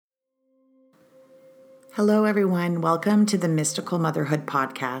Hello, everyone. Welcome to the Mystical Motherhood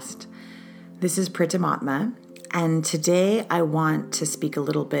Podcast. This is Pritamatma, and today I want to speak a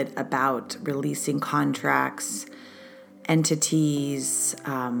little bit about releasing contracts, entities,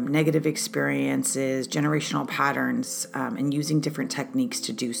 negative experiences, generational patterns, and using different techniques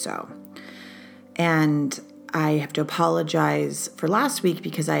to do so. And I have to apologize for last week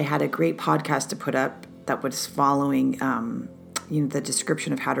because I had a great podcast to put up that was following the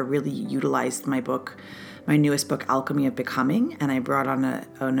description of how to really utilize my newest book, Alchemy of Becoming. And I brought on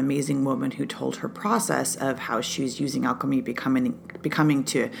an amazing woman who told her process of how she's using Alchemy of Becoming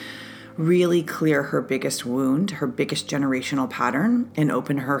to really clear her biggest wound, her biggest generational pattern, and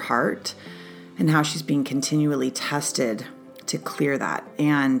open her heart, and how she's being continually tested to clear that.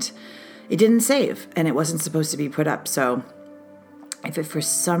 And it didn't save, and it wasn't supposed to be put up. So if it for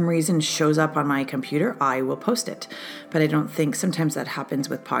some reason shows up on my computer, I will post it. But I don't think sometimes that happens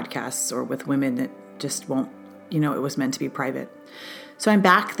with podcasts or with women. It just won't, it was meant to be private. So I'm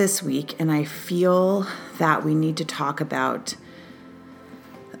back this week, and I feel that we need to talk about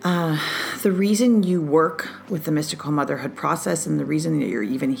the reason you work with the mystical motherhood process and the reason that you're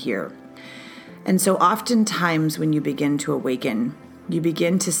even here. And so oftentimes when you begin to awaken, you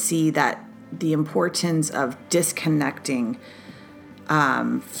begin to see that the importance of disconnecting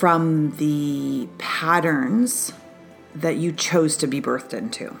from the patterns that you chose to be birthed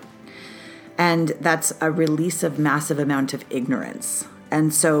into. And that's a release of massive amount of ignorance.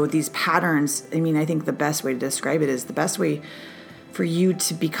 And so these patterns, I think the best way to describe it is the best way for you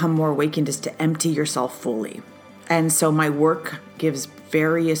to become more awakened is to empty yourself fully. And so my work gives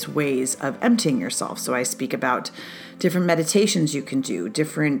various ways of emptying yourself. So I speak about different meditations you can do,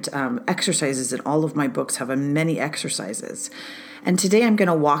 different exercises, and all of my books have many exercises. And today I'm going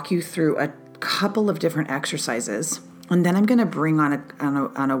to walk you through a couple of different exercises, and then I'm going to bring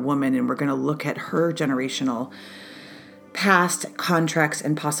on a woman, and we're going to look at her generational past contracts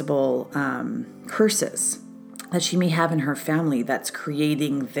and possible curses that she may have in her family that's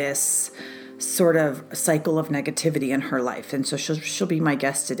creating this sort of cycle of negativity in her life. And so she'll be my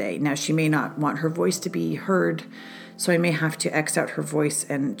guest today. Now, she may not want her voice to be heard, so I may have to X out her voice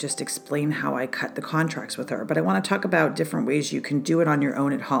and just explain how I cut the contracts with her. But I want to talk about different ways you can do it on your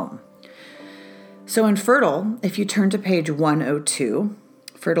own at home. So in Fertile, if you turn to page 102,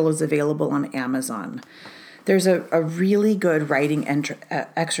 Fertile is available on Amazon. There's a really good writing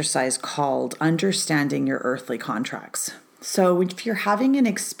exercise called Understanding Your Earthly Contracts. So if you're having an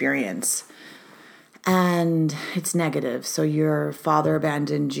experience and it's negative, so your father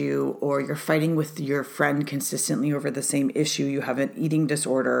abandoned you, or you're fighting with your friend consistently over the same issue, you have an eating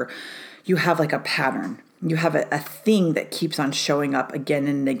disorder, you have like a pattern, you have a thing that keeps on showing up again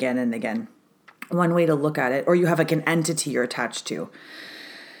and again and again. One way to look at it, or you have like an entity you're attached to.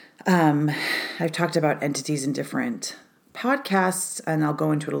 I've talked about entities in different podcasts, and I'll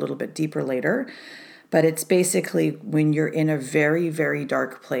go into it a little bit deeper later. But it's basically when you're in a very, very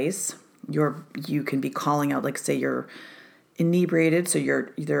dark place, you can be calling out, like say you're inebriated, so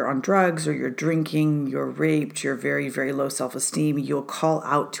you're either on drugs or you're drinking, you're raped, you're very, very low self-esteem. You'll call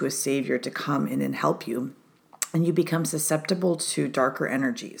out to a savior to come in and help you, and you become susceptible to darker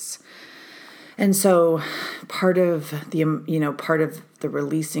energies. And so part of the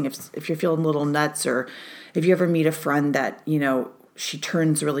releasing, if you're feeling a little nuts, or if you ever meet a friend that, she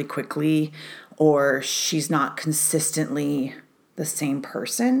turns really quickly, or she's not consistently the same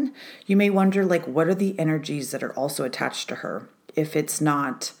person, you may wonder, like, what are the energies that are also attached to her? If it's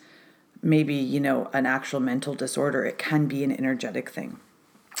not maybe, an actual mental disorder, it can be an energetic thing.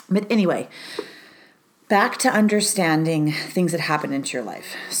 But anyway, back to understanding things that happen into your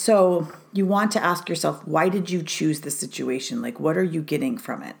life. So you want to ask yourself, why did you choose this situation? Like, what are you getting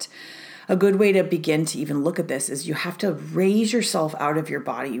from it? A good way to begin to even look at this is you have to raise yourself out of your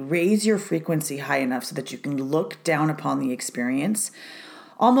body, raise your frequency high enough so that you can look down upon the experience,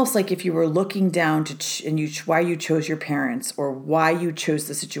 almost like if you were looking down why you chose your parents or why you chose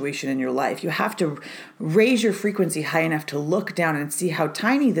the situation in your life. You have to raise your frequency high enough to look down and see how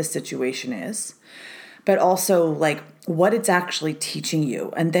tiny this situation is, but also like what it's actually teaching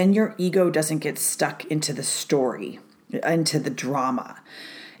you. And then your ego doesn't get stuck into the story, into the drama.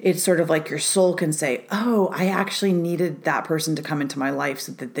 It's sort of like your soul can say, oh, I actually needed that person to come into my life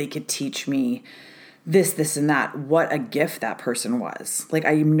so that they could teach me this, and that. What a gift that person was. Like,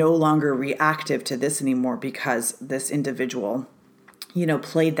 I am no longer reactive to this anymore because this individual,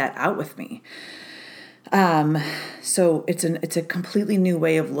 played that out with me. So it's a completely new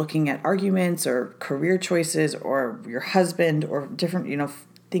way of looking at arguments or career choices or your husband or different,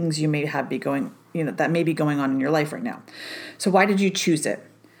 things you may have that may be going on in your life right now. So why did you choose it?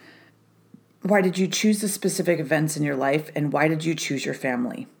 Why did you choose the specific events in your life, and why did you choose your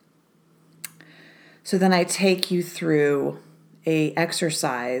family? So then I take you through a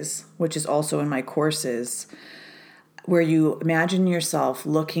exercise, which is also in my courses, where you imagine yourself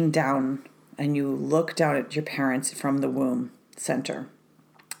looking down, and you look down at your parents from the womb center,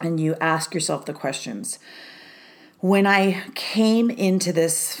 and you ask yourself the questions. When I came into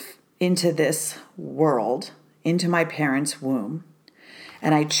this world, into my parents' womb,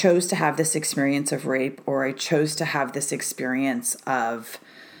 and I chose to have this experience of rape, or I chose to have this experience of,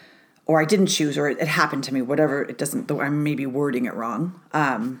 or I didn't choose, or it happened to me, whatever, it doesn't, though I'm maybe wording it wrong.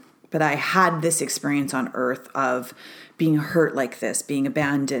 But I had this experience on earth of being hurt like this, being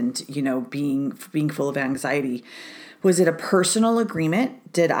abandoned, being full of anxiety. Was it a personal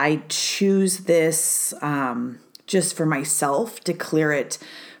agreement? Did I choose this just for myself, to clear it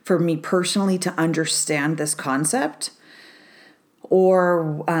for me personally, to understand this concept?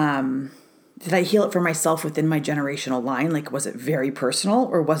 Or did I heal it for myself within my generational line? Like, was it very personal,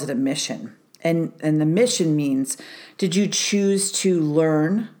 or was it a mission? And the mission means, did you choose to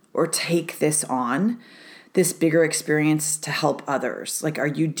learn or take this on, this bigger experience, to help others? Like, are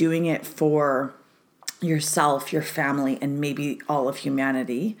you doing it for yourself, your family, and maybe all of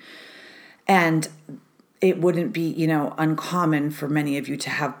humanity? And it wouldn't be, uncommon for many of you to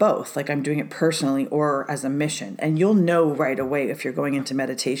have both. Like, I'm doing it personally or as a mission. And you'll know right away if you're going into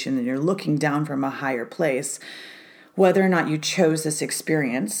meditation and you're looking down from a higher place, whether or not you chose this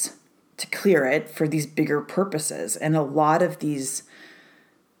experience to clear it for these bigger purposes. And a lot of these,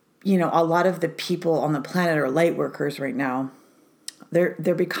 a lot of the people on the planet are light workers right now. They're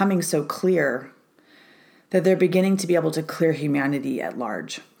becoming so clear that they're beginning to be able to clear humanity at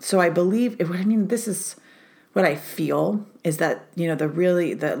large. So I believe, this is what I feel, is that,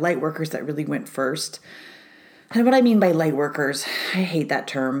 the light workers that really went first. And what I mean by light workers, I hate that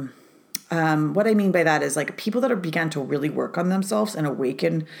term. What I mean by that is like people that began to really work on themselves and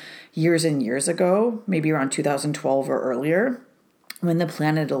awaken years and years ago, maybe around 2012 or earlier, when the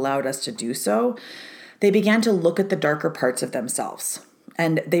planet allowed us to do so. They began to look at the darker parts of themselves.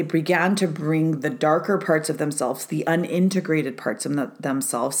 And they began to bring the darker parts of themselves, the unintegrated parts of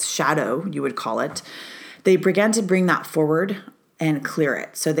themselves, shadow, you would call it. They began to bring that forward and clear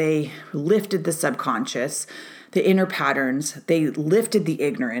it. So they lifted the subconscious, the inner patterns. They lifted the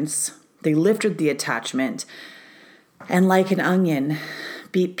ignorance. They lifted the attachment. And like an onion,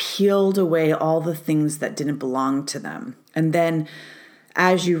 peeled away all the things that didn't belong to them. And then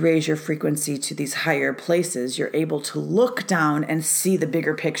as you raise your frequency to these higher places, you're able to look down and see the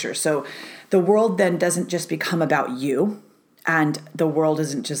bigger picture. So the world then doesn't just become about you, and the world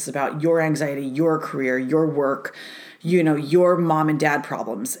isn't just about your anxiety, your career, your work, your mom and dad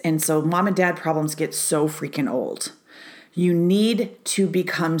problems. And so mom and dad problems get so freaking old. You need to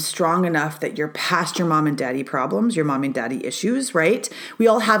become strong enough that you're past your mom and daddy problems, your mom and daddy issues, right? We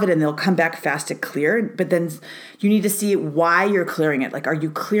all have it and they'll come back fast and clear, but then you need to see why you're clearing it. Like, are you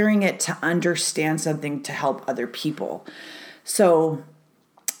clearing it to understand something to help other people? So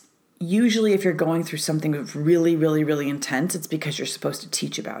usually if you're going through something really, really, really intense, it's because you're supposed to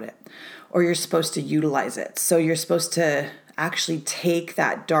teach about it or you're supposed to utilize it. So you're supposed to actually take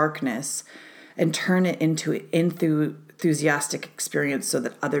that darkness and turn it into enthusiastic experience so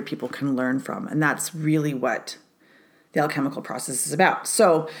that other people can learn from. And that's really what the alchemical process is about.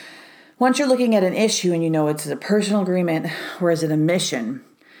 So once you're looking at an issue and it's a personal agreement or is it a mission,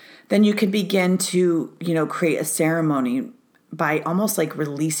 then you can begin to, create a ceremony by almost like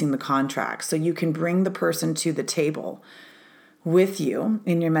releasing the contract. So you can bring the person to the table with you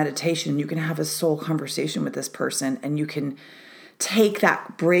in your meditation. You can have a soul conversation with this person and you can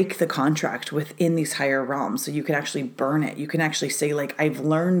break the contract within these higher realms. So you can actually burn it. You can actually say, like, I've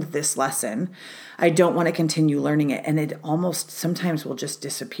learned this lesson. I don't want to continue learning it. And it almost sometimes will just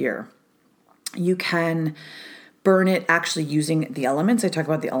disappear. You can burn it actually using the elements. I talk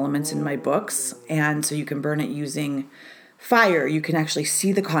about the elements in my books. And so you can burn it using fire. You can actually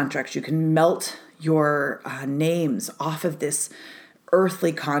see the contracts. You can melt your names off of this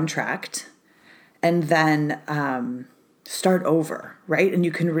earthly contract and then start over, right? And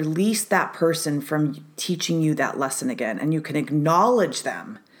you can release that person from teaching you that lesson again. And you can acknowledge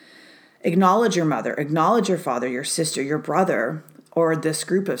them. Acknowledge your mother, acknowledge your father, your sister, your brother, or this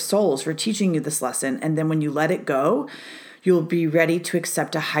group of souls for teaching you this lesson. And then when you let it go, you'll be ready to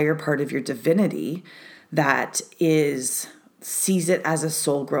accept a higher part of your divinity that sees it as a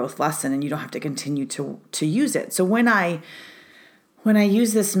soul growth lesson, and you don't have to continue to use it. So when I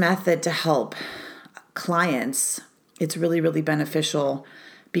use this method to help clients, it's really, really beneficial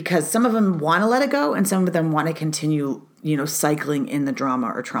because some of them want to let it go and some of them want to continue, cycling in the drama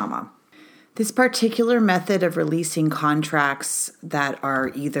or trauma. This particular method of releasing contracts that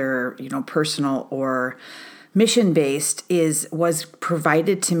are either, personal or mission-based was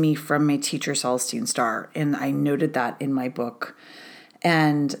provided to me from my teacher, Celestine Starr, and I noted that in my book.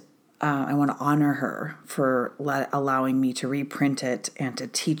 And I want to honor her for allowing me to reprint it and to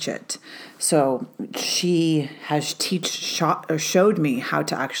teach it. So she has showed me how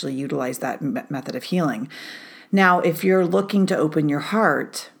to actually utilize that method of healing. Now, if you're looking to open your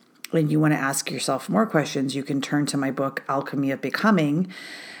heart and you want to ask yourself more questions, you can turn to my book, Alchemy of Becoming,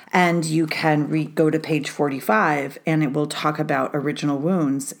 and you can go to page 45, and it will talk about original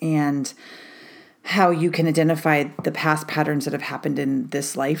wounds and how you can identify the past patterns that have happened in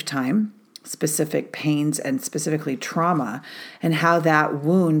this lifetime, specific pains and specifically trauma, and how that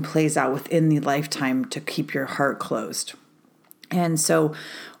wound plays out within the lifetime to keep your heart closed. And so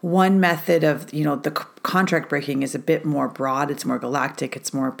one method of, the contract breaking is a bit more broad. It's more galactic.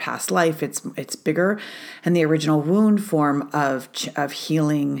 It's more past life. It's bigger. And the original wound form of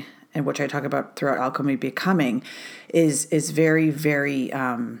healing, and which I talk about throughout Alchemy Becoming, is very, very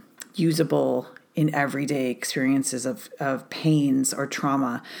usable in everyday experiences of pains or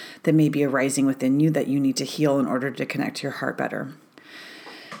trauma that may be arising within you that you need to heal in order to connect to your heart better.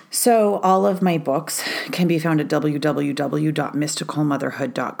 So all of my books can be found at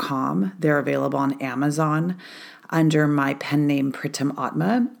www.mysticalmotherhood.com. They're available on Amazon under my pen name Pritam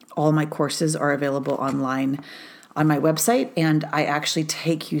Atma. All my courses are available online on my website, and I actually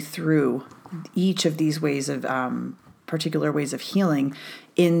take you through each of these ways of particular ways of healing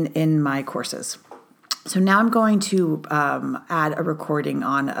in my courses. So now I'm going to add a recording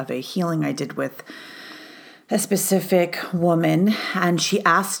of a healing I did with a specific woman, and she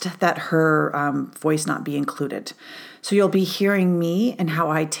asked that her voice not be included. So you'll be hearing me and how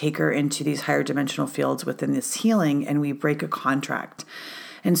I take her into these higher dimensional fields within this healing, and we break a contract.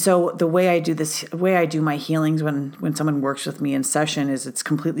 And so the way I do my healings when someone works with me in session is it's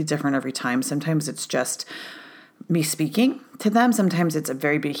completely different every time. Sometimes it's just me speaking to them. Sometimes it's a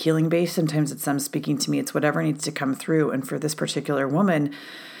very big healing base. Sometimes it's them speaking to me. It's whatever needs to come through. And for this particular woman,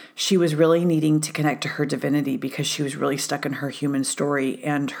 she was really needing to connect to her divinity because she was really stuck in her human story,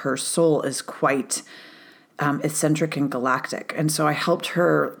 and her soul is quite eccentric and galactic. And so I helped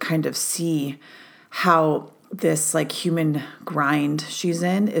her kind of see how this human grind she's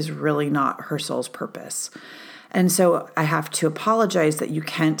in is really not her soul's purpose. And so I have to apologize that you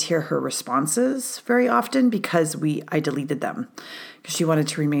can't hear her responses very often because I deleted them because she wanted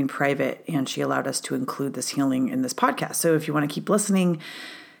to remain private, and she allowed us to include this healing in this podcast. So if you want to keep listening,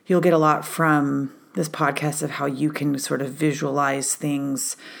 you'll get a lot from this podcast of how you can sort of visualize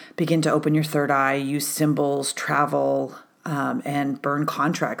things, begin to open your third eye, use symbols, travel, and burn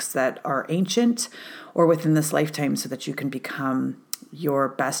contracts that are ancient or within this lifetime so that you can become your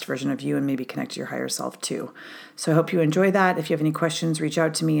best version of you and maybe connect to your higher self too. So I hope you enjoy that. If you have any questions, reach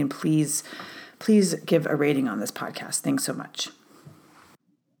out to me, and please give a rating on this podcast. Thanks so much.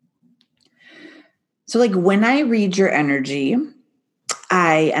 So when I read your energy,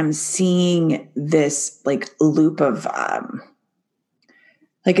 I am seeing this loop of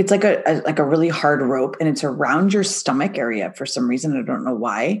it's like a really hard rope, and it's around your stomach area for some reason. I don't know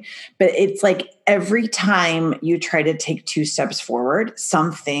why, but it's every time you try to take 2 steps forward,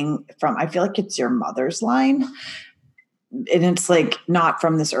 something I feel like it's your mother's line, and it's not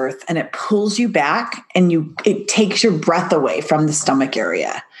from this earth, and it pulls you back, and it takes your breath away from the stomach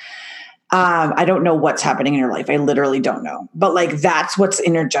area. I don't know what's happening in your life. I literally don't know, but that's what's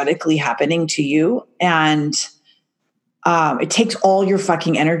energetically happening to you. And it takes all your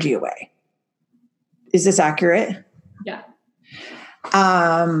fucking energy away. Is this accurate? Yeah.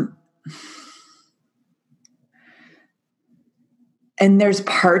 And there's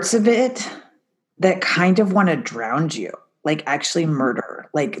parts of it that kind of want to drown you, actually murder.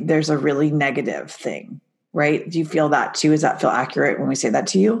 There's a really negative thing, right? Do you feel that too? Does that feel accurate when we say that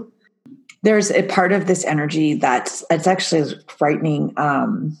to you? There's a part of this energy it's actually frightening.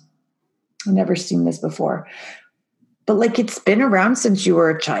 I've never seen this before, but it's been around since you were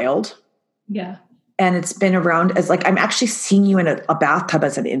a child. Yeah. And it's been around as I'm actually seeing you in a bathtub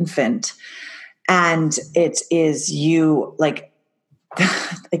as an infant, and it is you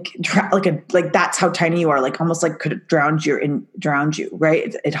that's how tiny you are, almost could have drowned you,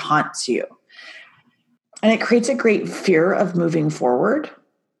 right? It haunts you, and it creates a great fear of moving forward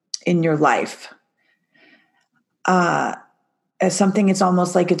in your life. As something, it's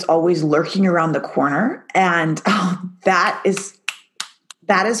almost it's always lurking around the corner. And that is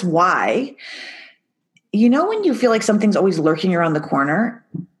why, when you feel something's always lurking around the corner.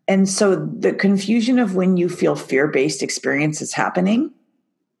 And so the confusion of when you feel fear-based experiences happening,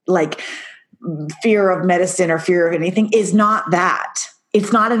 fear of medicine or fear of anything is not that.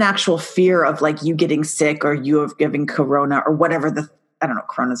 It's not an actual fear of like you getting sick or you of giving corona or whatever I don't know,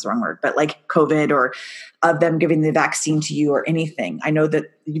 corona is the wrong word, but like COVID or of them giving the vaccine to you or anything. I know that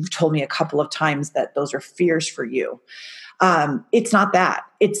you've told me a couple of times that those are fears for you. It's not that.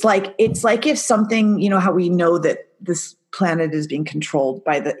 It's like if something, you know, how we know that this planet is being controlled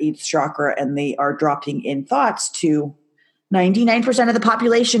by the 8th chakra and they are dropping in thoughts to 99% of the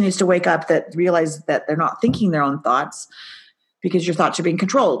population needs to wake up that realize that they're not thinking their own thoughts because your thoughts are being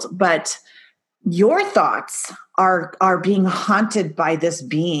controlled. But your thoughts are being haunted by this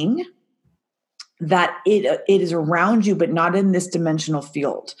being that it is around you, but not in this dimensional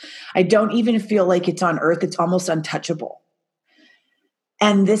field. I don't even feel like it's on Earth. It's almost untouchable.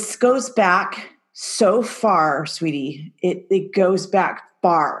 And this goes back so far, sweetie. It goes back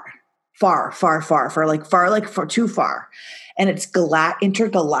far, too far. And it's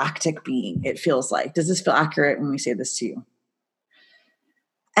intergalactic being, it feels like. Does this feel accurate when we say this to you?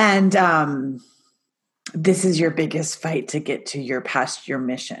 And this is your biggest fight to get to past your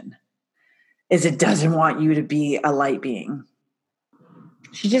mission, is it doesn't want you to be a light being.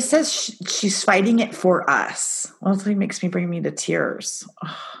 She just says she's fighting it for us. Well, it makes me bring me to tears.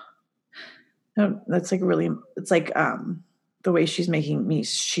 Oh, no, that's like really, it's like the way she's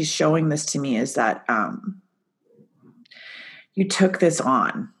showing this to me is that you took this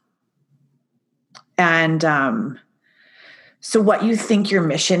on. And so what you think your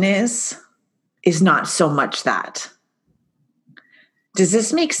mission is not so much that. Does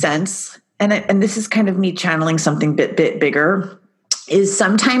this make sense? And this is kind of me channeling something bit bigger, is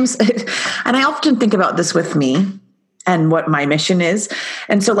sometimes, and I often think about this with me and what my mission is.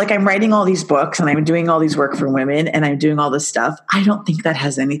 And so like I'm writing all these books and I'm doing all these work for women and I'm doing all this stuff. I don't think that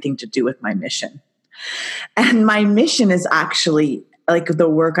has anything to do with my mission. And my mission is actually like the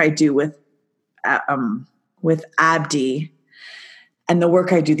work I do with Abdi, and the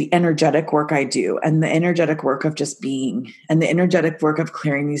work I do, the energetic work I do, and the energetic work of just being, and the energetic work of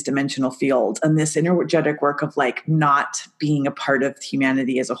clearing these dimensional fields, and this energetic work of like not being a part of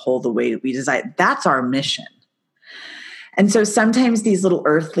humanity as a whole the way we desire. That's our mission. And so sometimes these little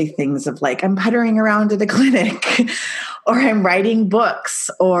earthly things of like, I'm puttering around at a clinic, or I'm writing books,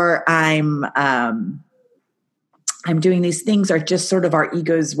 or I'm doing these things are just sort of our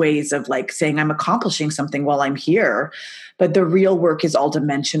ego's ways of like saying I'm accomplishing something while I'm here, but the real work is all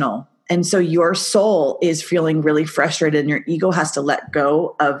dimensional. And so your soul is feeling really frustrated and your ego has to let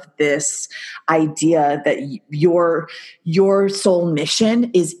go of this idea that your soul mission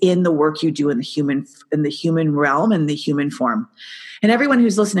is in the work you do in the human realm and the human form. And everyone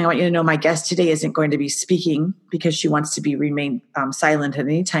who's listening, I want you to know my guest today isn't going to be speaking because she wants to remain silent. And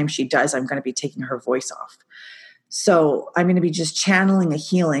anytime she does, I'm going to be taking her voice off. So I'm going to be just channeling a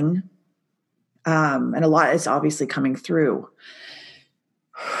healing. And a lot is obviously coming through.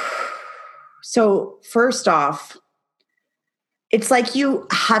 So first off, it's like you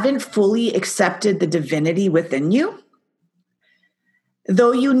haven't fully accepted the divinity within you.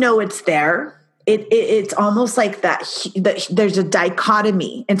 Though you know it's there, it's almost like that there's a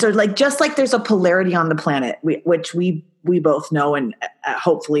dichotomy. And so like, just like there's a polarity on the planet, which we both know, and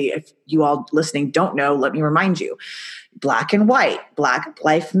hopefully if you all listening don't know, let me remind you. Black and white, Black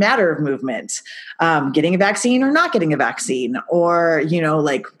Lives Matter movement, getting a vaccine or not getting a vaccine, or, you know,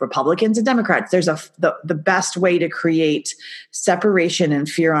 like Republicans and Democrats. There's the best way to create separation and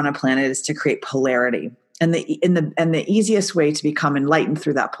fear on a planet is to create polarity. And the easiest way to become enlightened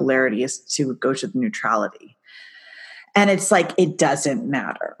through that polarity is to go to the neutrality. And it's like, it doesn't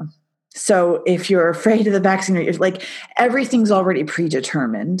matter. So if you're afraid of the vaccine, or like everything's already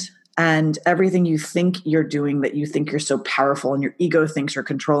predetermined. And everything you think you're doing that you think you're so powerful and your ego thinks you're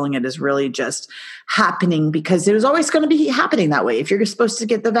controlling it is really just happening because it was always going to be happening that way. If you're supposed to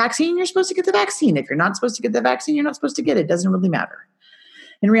get the vaccine, you're supposed to get the vaccine. If you're not supposed to get the vaccine, you're not supposed to get it. It doesn't really matter.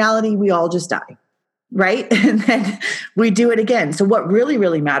 In reality, we all just die, right? And then we do it again. So what really,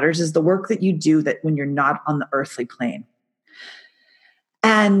 really matters is the work that you do that when you're not on the earthly plane.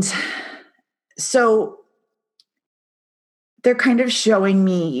 And so they're kind of showing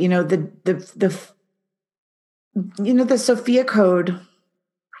me, you know, the Sophia Code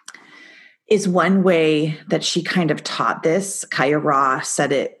is one way that she kind of taught this. Kaya Ra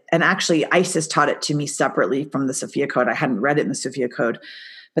said it, and actually Isis taught it to me separately from the Sophia Code. I hadn't read it in the Sophia Code,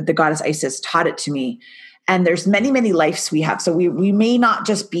 but the goddess Isis taught it to me. And there's many, many lives we have. So we may not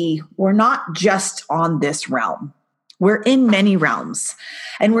just be, we're not just on this realm. We're in many realms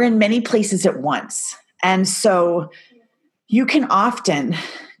and we're in many places at once. And so you can often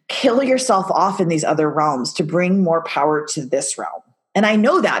kill yourself off in these other realms to bring more power to this realm. And I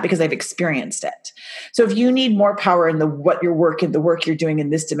know that because I've experienced it. So if you need more power in the work you're doing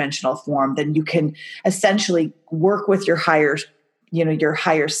in this dimensional form, then you can essentially work with your higher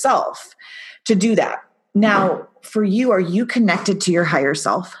self to do that. Now, for you, are you connected to your higher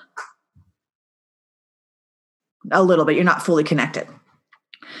self? A little bit. You're not fully connected.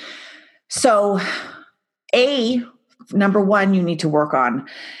 So, number one, you need to work on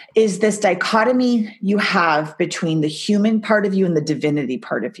is this dichotomy you have between the human part of you and the divinity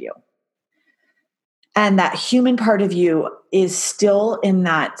part of you. And that human part of you is still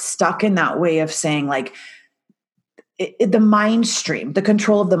stuck in that way of saying like the mind stream, the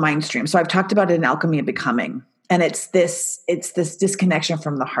control of the mind stream. So I've talked about it in Alchemy of Becoming. And it's this disconnection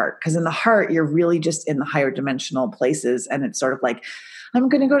from the heart. Because in the heart, you're really just in the higher dimensional places. And it's sort of like, I'm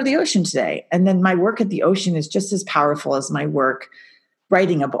going to go to the ocean today. And then my work at the ocean is just as powerful as my work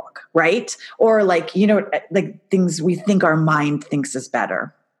writing a book, right? Or like things we think our mind thinks is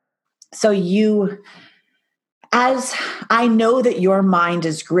better. So as I know that your mind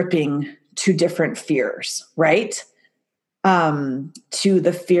is gripping to different fears, right? To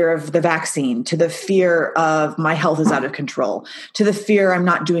the fear of the vaccine, to the fear of my health is out of control, to the fear I'm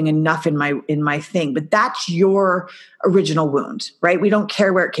not doing enough in my thing. But that's your original wound, right? We don't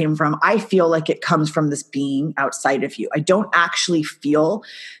care where it came from. I feel like it comes from this being outside of you. I don't actually feel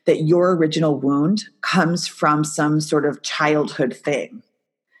that your original wound comes from some sort of childhood thing.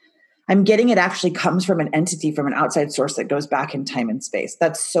 I'm getting it actually comes from an entity, from an outside source that goes back in time and space.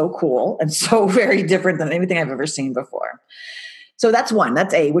 That's so cool and so very different than anything I've ever seen before. So that's one,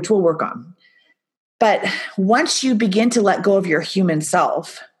 that's A, which we'll work on. But once you begin to let go of your human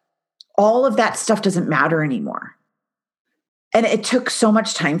self, all of that stuff doesn't matter anymore. And it took so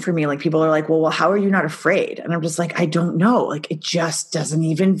much time for me. Like people are like, well, how are you not afraid? And I'm just like, I don't know. Like it just doesn't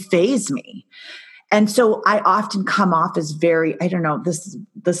even faze me. And so I often come off as very, I don't know,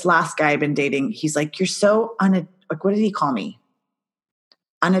 this last guy I've been dating, he's like, you're so what did he call me?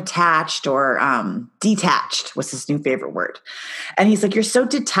 Unattached or detached was his new favorite word. And he's like, you're so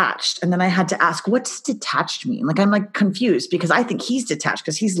detached. And then I had to ask, what does detached mean? Like, I'm like confused because I think he's detached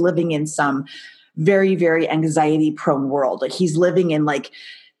because he's living in some very, very anxiety prone world. Like he's living in like,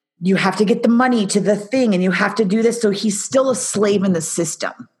 you have to get the money to the thing and you have to do this. So he's still a slave in the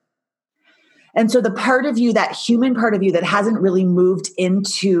system. And so the part of you, that human part of you that hasn't really moved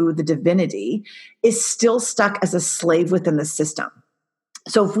into the divinity is still stuck as a slave within the system.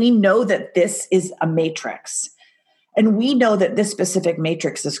 So if we know that this is a matrix and we know that this specific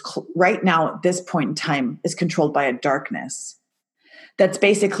matrix is right now at this point in time is controlled by a darkness that's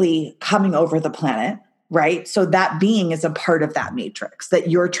basically coming over the planet, right? So that being is a part of that matrix that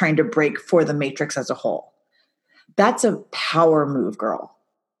you're trying to break for the matrix as a whole. That's a power move, girl.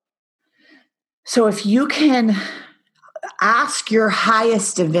 So if you can ask your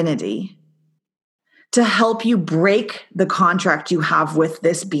highest divinity to help you break the contract you have with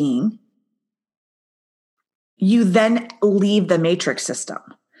this being, you then leave the matrix system.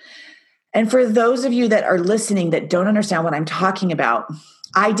 And for those of you that are listening that don't understand what I'm talking about,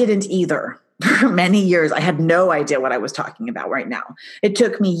 I didn't either. For many years, I had no idea what I was talking about right now. It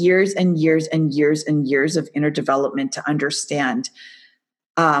took me years and years and years and years of inner development to understand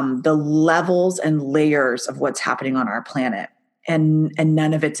the levels and layers of what's happening on our planet. And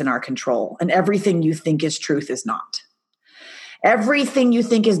none of it's in our control. And everything you think is truth is not. Everything you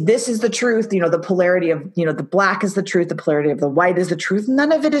think is this is the truth, the polarity of, the black is the truth, the polarity of the white is the truth.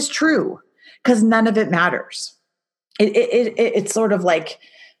 None of it is true because none of it matters. It's sort of like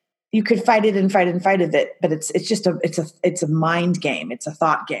you could fight it and fight and fight of it, but it's a mind game. It's a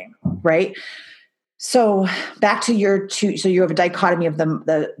thought game, right? So back to your two. So you have a dichotomy of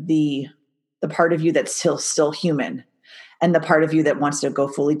the part of you that's still human, and the part of you that wants to go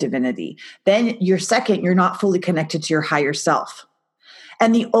fully divinity. Then you're not fully connected to your higher self.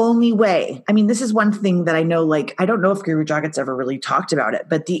 And the only way, this is one thing that I know, like, I don't know if Guru Jagat's ever really talked about it,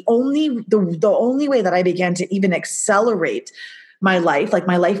 but the only way that I began to even accelerate my life, like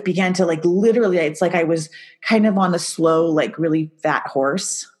my life began to like, literally, it's like I was kind of on a slow, like really fat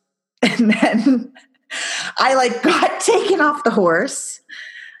horse. And then I like got taken off the horse.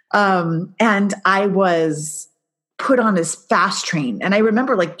 And I was put on this fast train. And I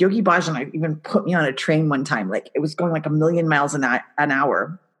remember like Yogi Bhajan even put me on a train one time, like it was going like 1,000,000 miles an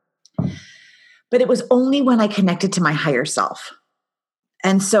hour. But it was only when I connected to my higher self.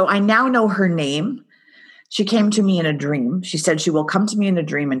 And so I now know her name. She came to me in a dream. She said she will come to me in a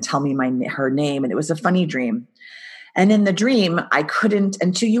dream and tell me her name. And it was a funny dream. And in the dream, I couldn't,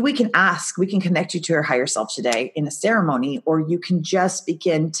 and to you, we can connect you to her higher self today in a ceremony, or you can just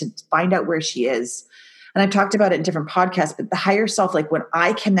begin to find out where she is And I've talked about it in different podcasts, but the higher self, like when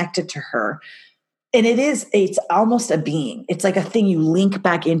I connected to her, and it's almost a being. It's like a thing you link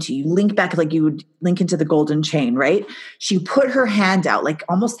back into. You link back like you would link into the golden chain, right? She put her hand out, like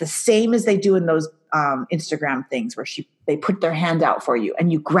almost the same as they do in those Instagram things where they put their hand out for you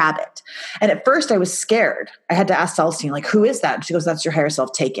and you grab it. And at first I was scared. I had to ask Celestine, like, who is that? And she goes, that's your higher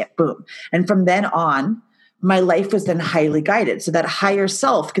self. Take it. Boom. And from then on, my life was then highly guided. So that higher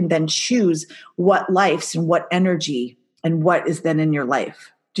self can then choose what lives and what energy and what is then in your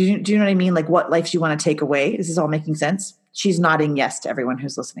life. Do you know what I mean? Like what life you want to take away? This is all making sense. She's nodding yes to everyone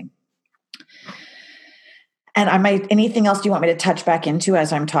who's listening. And anything else you want me to touch back into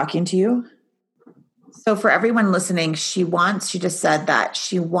as I'm talking to you? So for everyone listening, she just said that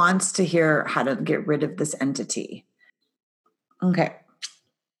she wants to hear how to get rid of this entity. Okay.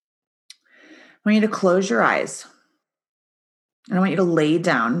 I want you to close your eyes. And I want you to lay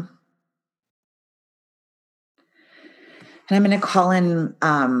down. And I'm going to call in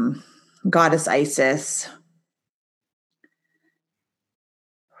Goddess Isis.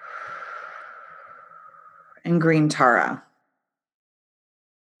 And Green Tara.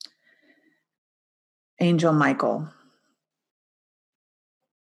 Angel Michael.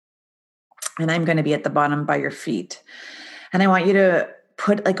 And I'm going to be at the bottom by your feet. And I want you to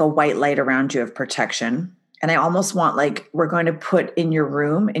put like a white light around you of protection. And I almost want like we're going to put in your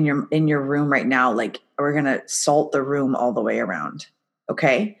room right now, like we're going to salt the room all the way around.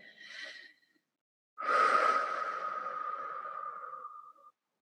 Okay?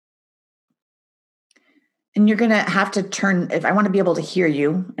 And you're going to have to if I want to be able to hear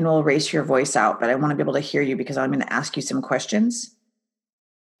you, and we'll erase your voice out, but I want to be able to hear you because I'm going to ask you some questions.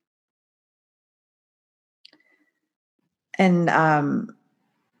 And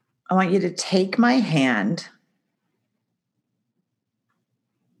I want you to take my hand.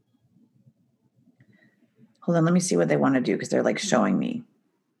 Hold on, let me see what they want to do because they're like showing me.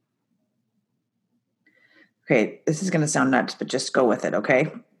 Okay, this is going to sound nuts, but just go with it,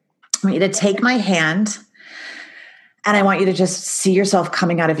 okay? I want you to take my hand. And I want you to just see yourself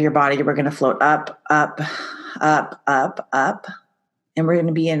coming out of your body. We're going to float up, up, up, up, up. And we're going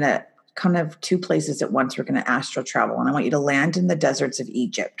to be in a kind of two places at once. We're going to astral travel. And I want you to land in the deserts of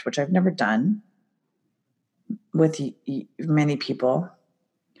Egypt, which I've never done with many people.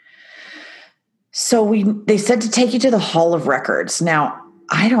 So they said to take you to the Hall of Records. Now,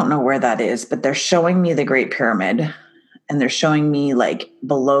 I don't know where that is, but they're showing me the Great Pyramid. And they're showing me like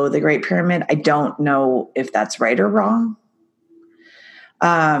below the Great Pyramid. I don't know if that's right or wrong.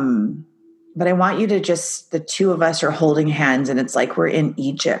 But I want you to the two of us are holding hands and it's like we're in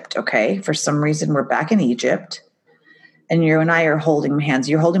Egypt, okay? For some reason, we're back in Egypt. And you and I are holding hands.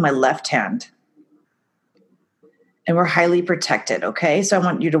 You're holding my left hand. And we're highly protected, okay? So I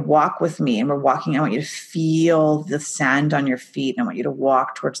want you to walk with me. And we're walking. I want you to feel the sand on your feet. And I want you to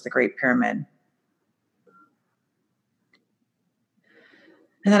walk towards the Great Pyramid.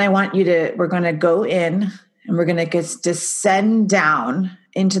 And then we're going to go in and we're going to descend down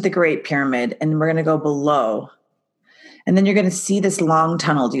into the Great Pyramid and we're going to go below. And then you're going to see this long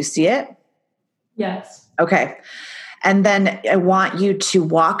tunnel. Do you see it? Yes. Okay. And then I want you to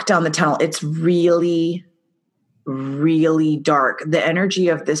walk down the tunnel. It's really, really dark. The energy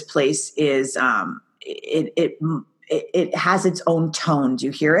of this place is, it has its own tone. Do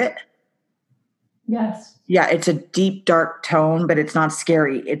you hear it? Yes. Yeah, it's a deep, dark tone, but it's not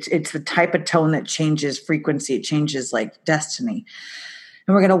scary. It's the type of tone that changes frequency. It changes like destiny.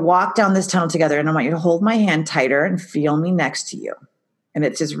 And we're going to walk down this tunnel together. And I want you to hold my hand tighter and feel me next to you. And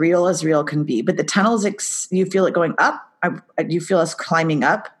it's as real can be. But the tunnel is, you feel it going up. You feel us climbing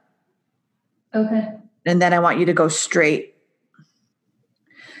up. Okay. And then I want you to go straight.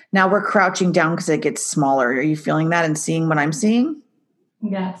 Now we're crouching down because it gets smaller. Are you feeling that and seeing what I'm seeing?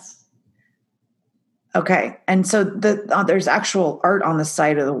 Yes. Okay. And so there's actual art on the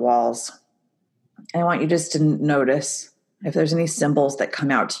side of the walls. And I want you just to notice if there's any symbols that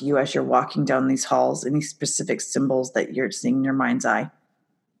come out to you as you're walking down these halls, any specific symbols that you're seeing in your mind's eye.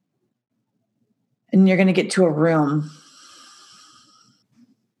 And you're going to get to a room.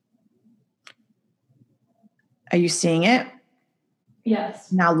 Are you seeing it?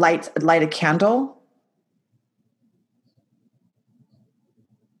 Yes. Now light a candle.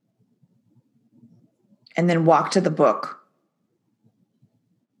 And then walk to the book.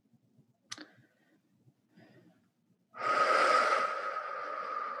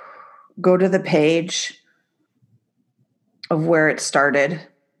 Go to the page of where it started.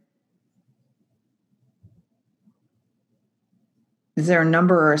 Is there a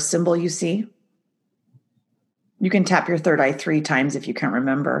number or a symbol you see? You can tap your third eye 3 times if you can't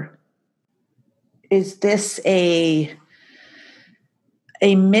remember. is this a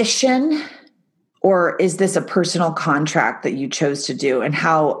mission, or is this a personal contract that you chose to do? And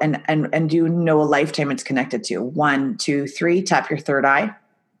how, and do you know a lifetime it's connected to? 1, 2, 3, tap your third eye.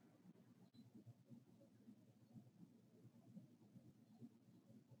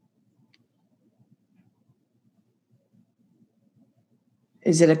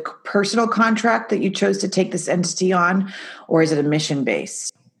 Is it a personal contract that you chose to take this entity on, or is it a mission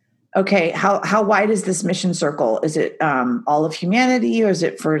based? Okay. How wide is this mission circle? Is it all of humanity, or is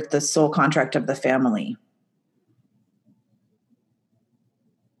it for the soul contract of the family?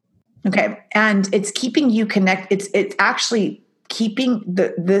 Okay. And it's keeping you it's actually keeping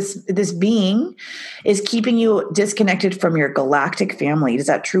this being is keeping you disconnected from your galactic family. Is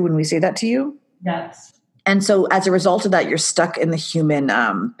that true when we say that to you? Yes. And so as a result of that, you're stuck in the human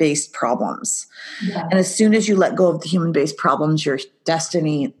based problems. Yeah. And as soon as you let go of the human based problems, your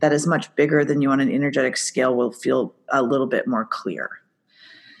destiny that is much bigger than you on an energetic scale will feel a little bit more clear.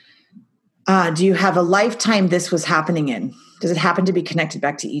 Do you have a lifetime this was happening in? Does it happen to be connected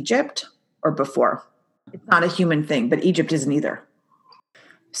back to Egypt or before? It's not a human thing, but Egypt isn't either.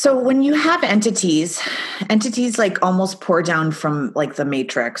 So when you have entities like almost pour down from like the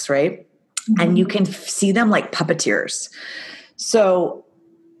Matrix, right? And you can see them like puppeteers. So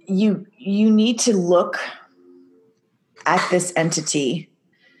you need to look at this entity.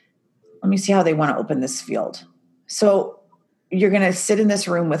 Let me see how they want to open this field. So you're going to sit in this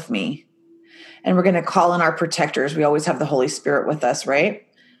room with me, and we're going to call in our protectors. We always have the Holy Spirit with us, right?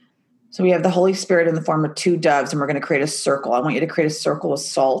 So we have the Holy Spirit in the form of 2 doves, and we're going to create a circle. I want you to create a circle of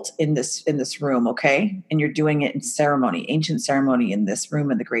salt in this room, okay? And you're doing it in ceremony, ancient ceremony in this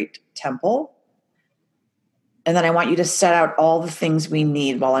room in the great temple. And then I want you to set out all the things we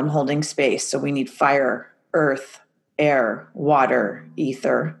need while I'm holding space. So we need fire, earth, air, water,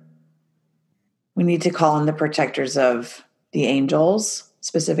 ether. We need to call in the protectors of the angels,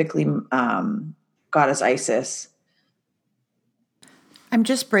 specifically Goddess Isis. I'm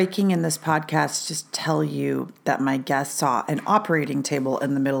just breaking in this podcast just tell you that my guest saw an operating table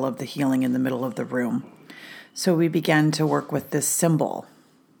in the middle of the healing, in the middle of the room. So we began to work with this symbol.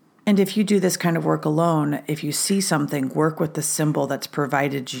 And if you do this kind of work alone, if you see something, work with the symbol that's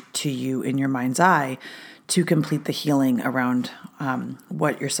provided to you in your mind's eye to complete the healing around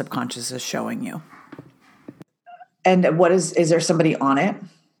what your subconscious is showing you. And is there somebody on it?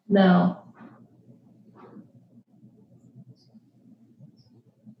 No.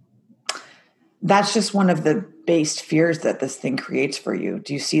 That's just one of the based fears that this thing creates for you.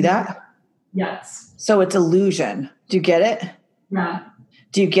 Do you see that? Yes. So it's illusion. Do you get it? Yeah.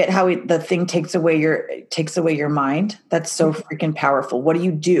 Do you get how the thing takes away your mind? That's so freaking powerful. What do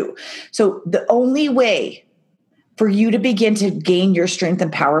you do? So the only way for you to begin to gain your strength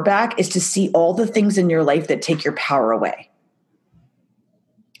and power back is to see all the things in your life that take your power away.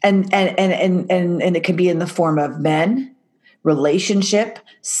 And it can be in the form of men, relationship,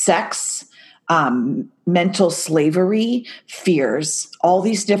 sex, mental slavery, fears. All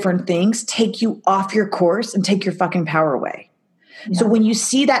these different things take you off your course and take your fucking power away. Yeah. So when you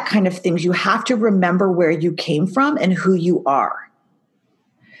see that kind of things, you have to remember where you came from and who you are.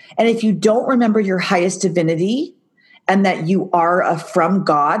 And if you don't remember your highest divinity and that you are from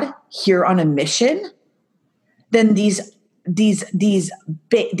God here on a mission, then these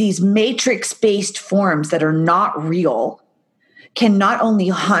matrix-based forms that are not real can not only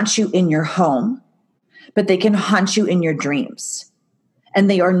haunt you in your home, but they can haunt you in your dreams. And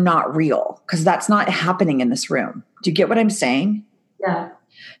they are not real because that's not happening in this room. Do you get what I'm saying? Yeah.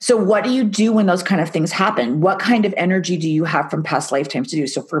 So what do you do when those kind of things happen? What kind of energy do you have from past lifetimes to do?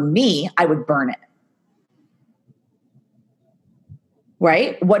 So for me, I would burn it.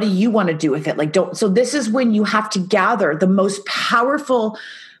 Right? What do you want to do with it? So this is when you have to gather the most powerful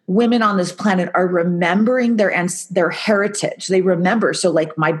women on this planet are remembering their heritage. They remember. So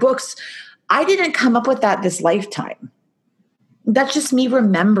like my books, I didn't come up with that this lifetime. That's just me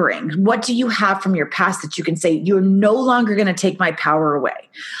remembering. What do you have from your past that you can say, you're no longer going to take my power away.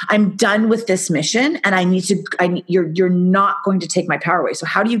 I'm done with this mission and you're not going to take my power away. So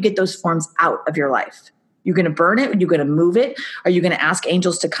how do you get those forms out of your life? You're going to burn it? Are you going to move it? Are you going to ask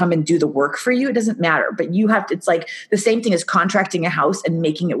angels to come and do the work for you? It doesn't matter. But you have to, it's like the same thing as contracting a house and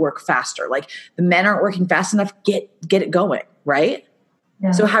making it work faster. Like the men aren't working fast enough, get it going, right?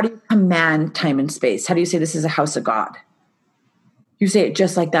 Yeah. So how do you command time and space? How do you say this is a house of God? You say it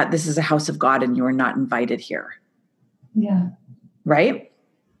just like that. This is a house of God and you are not invited here. Yeah. Right?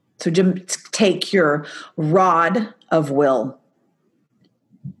 So just take your rod of will.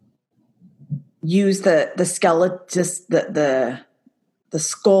 Use the skeleton, just the the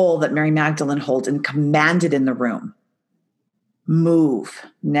skull that Mary Magdalene holds, and command it in the room. Move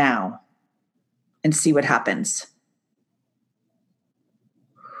now and see what happens.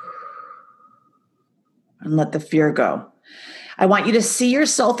 And let the fear go. I want you to see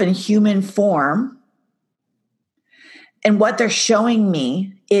yourself in human form. And what they're showing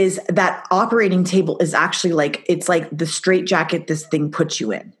me is that operating table is actually like, it's like the straitjacket this thing puts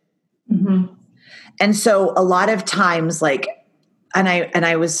you in. Mm-hmm. And so a lot of times, like, and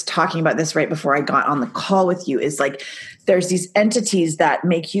I was talking about this right before I got on the call with you, is like, there's these entities that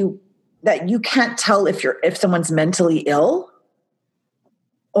make you, that you can't tell if someone's mentally ill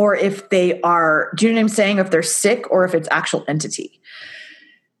or if they are, do you know what I'm saying? If they're sick or if it's actual entity.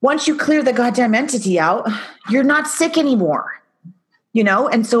 Once you clear the goddamn entity out, you're not sick anymore, you know?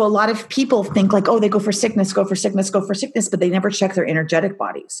 And so a lot of people think like, oh, they go for sickness, but they never check their energetic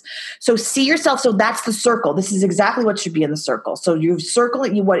bodies. So see yourself. So that's the circle. This is exactly what should be in the circle. So you circle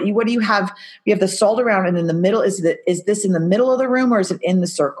it. What do you have? You have the salt around, and in the middle, is this in the middle of the room or is it in the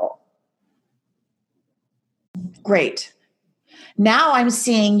circle? Great. Now I'm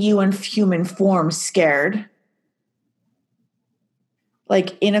seeing you in human form, scared,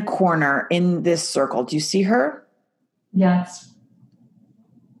 like in a corner in this circle. Do you see her? Yes.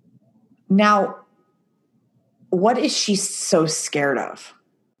 Now, what is she so scared of?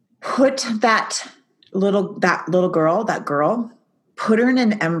 Put that little girl, put her in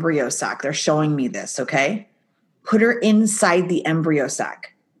an embryo sac. They're showing me this, okay? Put her inside the embryo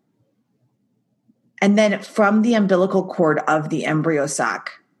sac. And then from the umbilical cord of the embryo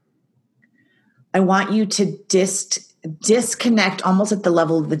sac, I want you to disconnect almost at the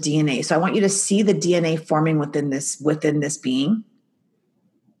level of the DNA. So I want you to see the DNA forming within this being,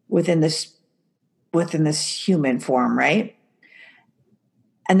 within this human form, right?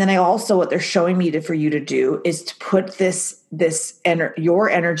 And then I also, what they're showing me for you to do is to put your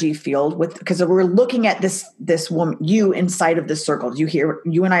energy field because we're looking at this woman, you inside of this circle.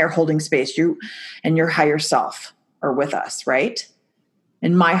 You and I are holding space. You and your higher self are with us, right?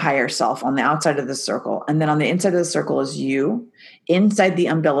 And my higher self on the outside of the circle. And then on the inside of the circle is you inside the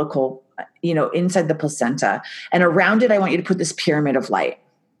umbilical, inside the placenta. And around it, I want you to put this pyramid of light.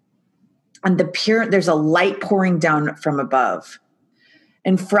 And there's a light pouring down from above.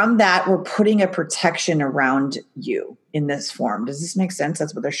 And from that, we're putting a protection around you in this form. Does this make sense?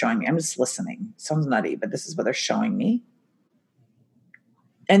 That's what they're showing me. I'm just listening. Sounds nutty, but this is what they're showing me.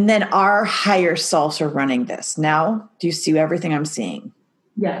 And then our higher selves are running this. Now, do you see everything I'm seeing?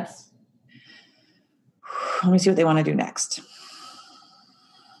 Yes. Let me see what they want to do next.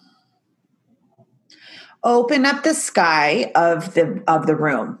 Open up the sky of the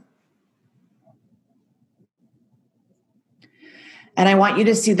room. And I want you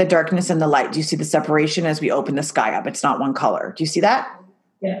to see the darkness and the light. Do you see the separation as we open the sky up? It's not one color. Do you see that?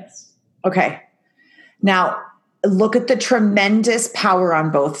 Yes. Okay. Now, look at the tremendous power on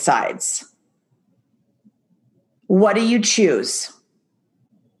both sides. What do you choose?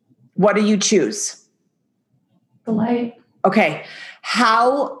 What do you choose? The light. Okay.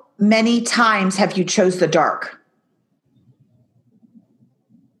 How many times have you chose the dark?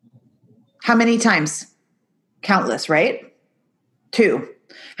 How many times? Countless, right? 2.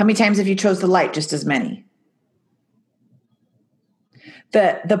 How many times have you chose the light? Just as many.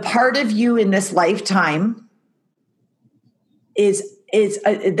 The part of you in this lifetime is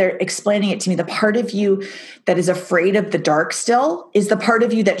they're explaining it to me. The part of you that is afraid of the dark still is the part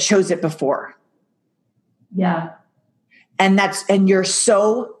of you that chose it before. Yeah. And you're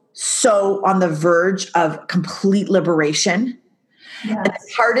so on the verge of complete liberation. Yes. And the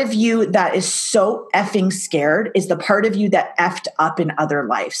part of you that is so effing scared is the part of you that effed up in other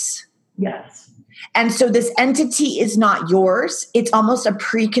lives. Yes. And so this entity is not yours. It's almost a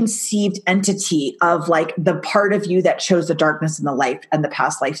preconceived entity of like the part of you that chose the darkness and the light and the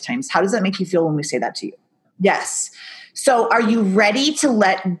past lifetimes. How does that make you feel when we say that to you? Yes. So are you ready to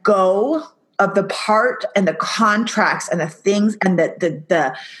let go of the part and the contracts and the things and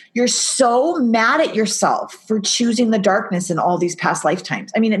the you're so mad at yourself for choosing the darkness in all these past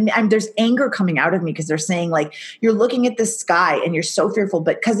lifetimes. I mean, there's anger coming out of me because they're saying like, you're looking at the sky and you're so fearful,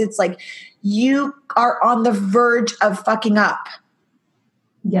 but because it's like, you are on the verge of fucking up.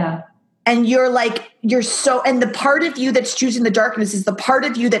 Yeah. And you're like, and the part of you that's choosing the darkness is the part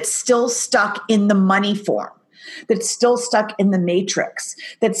of you that's still stuck in the money form, that's still stuck in the matrix,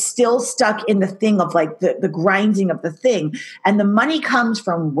 that's still stuck in the thing of like the grinding of the thing. And the money comes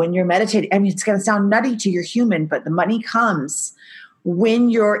from when you're meditating. I mean, it's going to sound nutty to your human, but the money comes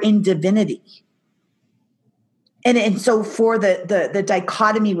when you're in divinity. And so for the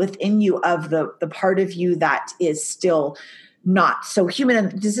dichotomy within you of the part of you that is still not so human.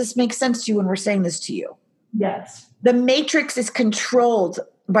 And does this make sense to you when we're saying this to you? Yes. The matrix is controlled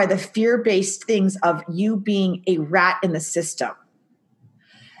by the fear-based things of you being a rat in the system.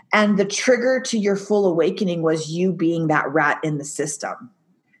 And the trigger to your full awakening was you being that rat in the system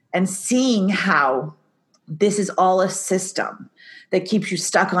and seeing how this is all a system that keeps you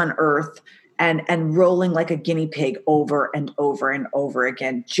stuck on earth and rolling like a guinea pig over and over and over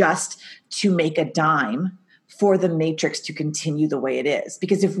again, just to make a dime for the matrix to continue the way it is.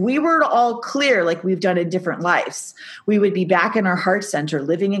 Because if we were all clear, like we've done in different lives, we would be back in our heart center,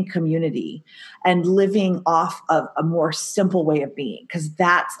 living in community and living off of a more simple way of being, because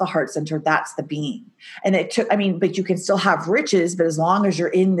that's the heart center, that's the being. And it took, but you can still have riches, but as long as you're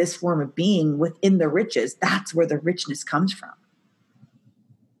in this form of being within the riches, that's where the richness comes from.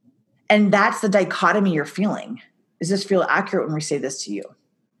 And that's the dichotomy you're feeling. Does this feel accurate when we say this to you?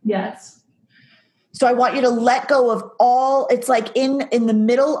 Yes. So I want you to let go of all, it's like in the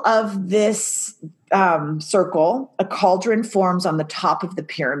middle of this circle, a cauldron forms on the top of the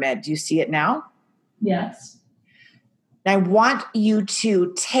pyramid. Do you see it now? Yes. And I want you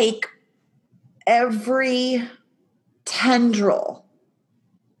to take every tendril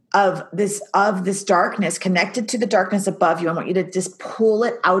of this darkness connected to the darkness above you. I want you to just pull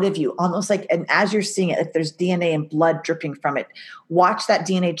it out of you, almost like, and as you're seeing it, if there's DNA and blood dripping from it, watch that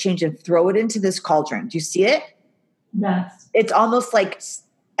DNA change and throw it into this cauldron. Do you see it? Yes. It's almost like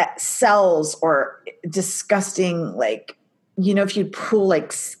cells or disgusting, like, if you pull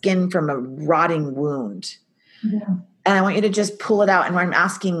like skin from a rotting wound. Yeah. And I want you to just pull it out. And we're going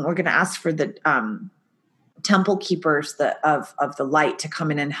to ask for the temple keepers of the light to come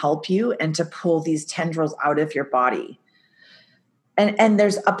in and help you and to pull these tendrils out of your body. And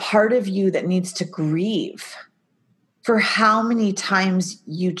there's a part of you that needs to grieve for how many times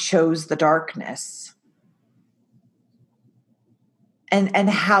you chose the darkness. And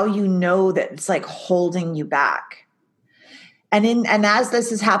how you know that it's like holding you back. And as this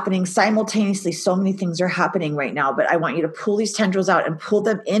is happening simultaneously, so many things are happening right now, but I want you to pull these tendrils out and pull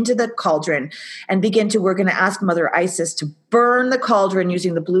them into the cauldron and we're going to ask Mother Isis to burn the cauldron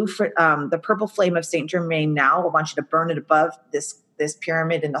using the purple flame of Saint Germain now. I want you to burn it above this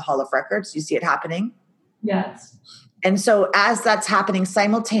pyramid in the Hall of Records. You see it happening? Yes. And so as that's happening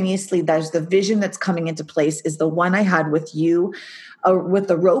simultaneously, there's the vision that's coming into place is the one I had with you, with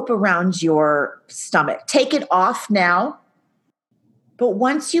the rope around your stomach. Take it off now. But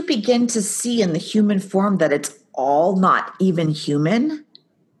once you begin to see in the human form that it's all not even human,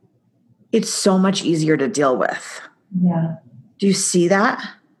 it's so much easier to deal with. Yeah. Do you see that?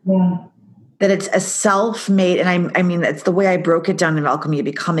 Yeah. That it's a self-made, and it's the way I broke it down in Alchemy of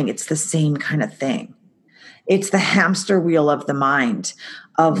Becoming. It's the same kind of thing. It's the hamster wheel of the mind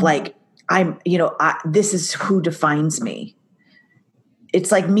of like, this is who defines me. It's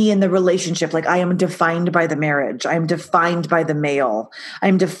like me in the relationship. Like I am defined by the marriage. I am defined by the male.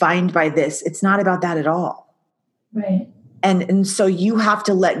 I'm defined by this. It's not about that at all. Right. And so you have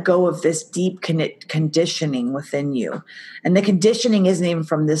to let go of this deep conditioning within you. And the conditioning isn't even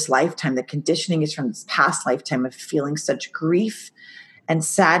from this lifetime. The conditioning is from this past lifetime of feeling such grief and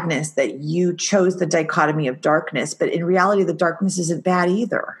sadness that you chose the dichotomy of darkness. But in reality, the darkness isn't bad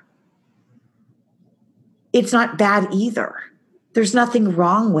either. It's not bad either. There's nothing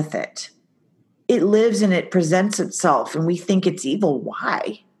wrong with it. It lives and it presents itself, and we think it's evil.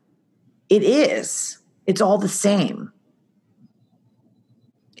 Why? It is. It's all the same.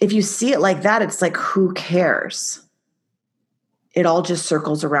 If you see it like that, it's like, who cares? It all just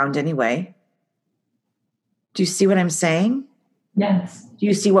circles around anyway. Do you see what I'm saying? Yes. Do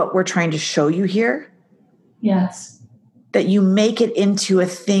you see what we're trying to show you here? Yes. That you make it into a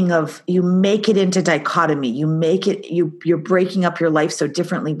thing you make it into dichotomy. You make it, you're breaking up your life so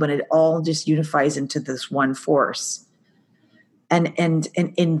differently when it all just unifies into this one force. And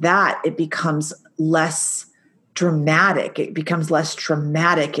in that, it becomes less dramatic. It becomes less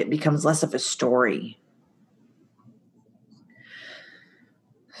traumatic. It becomes less of a story.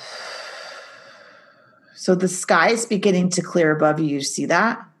 So the sky is beginning to clear above you. You see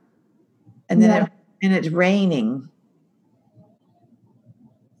that? And then it's raining.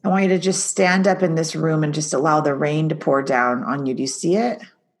 I want you to just stand up in this room and just allow the rain to pour down on you. Do you see it?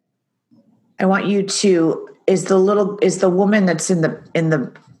 I want you to, is the woman that's in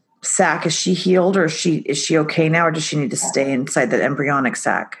the sack, is she healed, or is she okay now, or does she need to stay inside that embryonic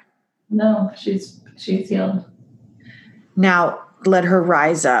sac? No, she's healed. Now let her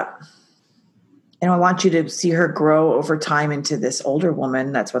rise up. And I want you to see her grow over time into this older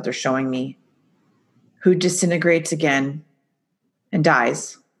woman. That's what they're showing me, who disintegrates again and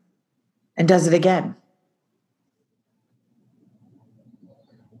dies. And does it again.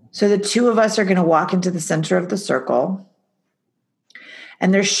 So the two of us are going to walk into the center of the circle.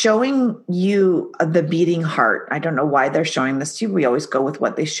 And they're showing you the beating heart. I don't know why they're showing this to you. We always go with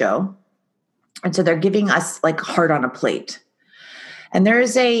what they show. And so they're giving us like heart on a plate. And there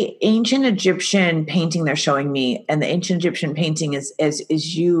is a ancient Egyptian painting they're showing me. And the ancient Egyptian painting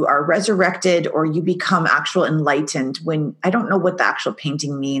is you are resurrected or you become actual enlightened when, I don't know what the actual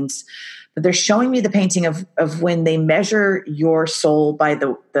painting means, but they're showing me the painting of when they measure your soul by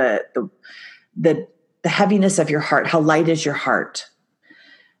the heaviness of your heart. How light is your heart?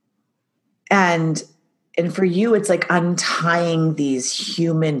 And for you, it's like untying these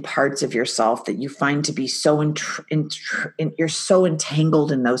human parts of yourself that you find to be so you're so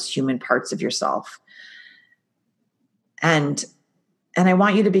entangled in those human parts of yourself. And I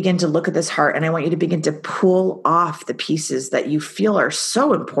want you to begin to look at this heart, and I want you to begin to pull off the pieces that you feel are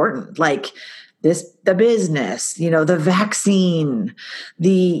so important, like the business, the vaccine,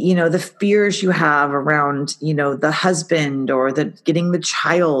 the fears you have around, the husband or getting the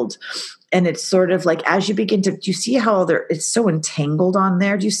child. And it's sort of like, as you begin to, do you see how it's so entangled on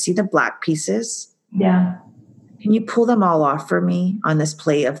there? Do you see the black pieces? Yeah. Can you pull them all off for me on this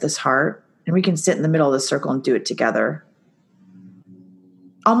plate of this heart? And we can sit in the middle of the circle and do it together.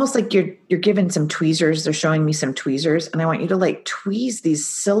 Almost like you're given some tweezers. They're showing me some tweezers. And I want you to like tweeze these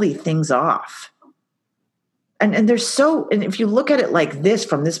silly things off. And and if you look at it like this,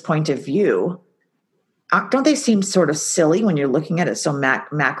 from this point of view, don't they seem sort of silly when you're looking at it so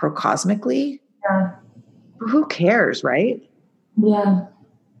macrocosmically? Yeah. Who cares, right? Yeah.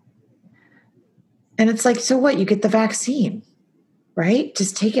 And it's like, so what? You get the vaccine, right?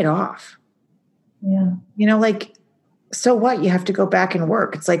 Just take it off. Yeah. Like, so what? You have to go back and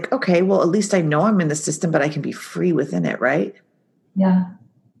work. It's like, okay, well, at least I know I'm in the system, but I can be free within it, right? Yeah.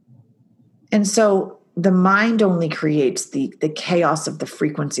 And so the mind only creates the chaos of the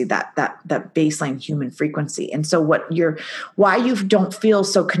frequency, that baseline human frequency. And so why you don't feel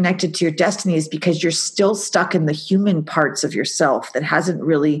so connected to your destiny is because you're still stuck in the human parts of yourself that hasn't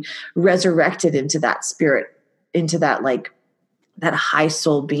really resurrected into that spirit, into that like that high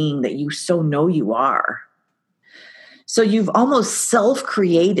soul being that you so know you are. So you've almost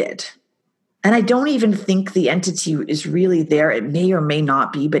self-created. And I don't even think the entity is really there. It may or may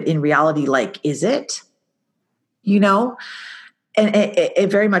not be, but in reality, like, is it? And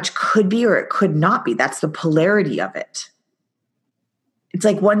it very much could be, or it could not be. That's the polarity of it. It's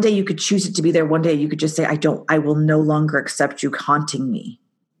like one day you could choose it to be there. One day you could just say, I will no longer accept you haunting me.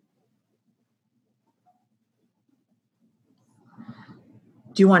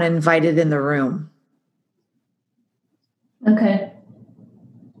 Do you want to invite it in the room? Okay.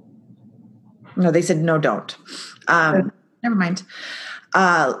 No, they said, no, don't. Never mind.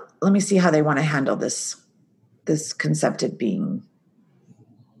 Let me see how they want to handle this concepted being.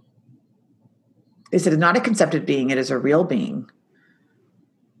 They said, it's not a concepted being. It is a real being.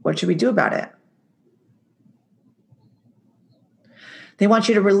 What should we do about it? They want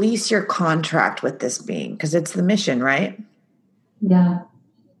you to release your contract with this being because it's the mission, right? Yeah.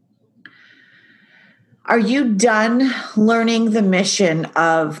 Are you done learning the mission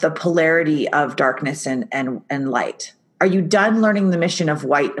of the polarity of darkness and light? Are you done learning the mission of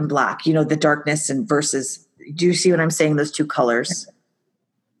white and black? The darkness and versus. Do you see what I'm saying? Those two colors.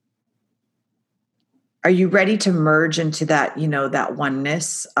 Are you ready to merge into that, that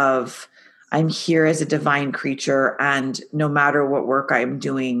oneness of I'm here as a divine creature, and no matter what work I'm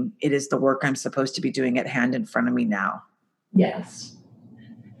doing, it is the work I'm supposed to be doing at hand in front of me now. Yes.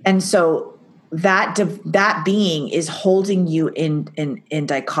 And so that being is holding you in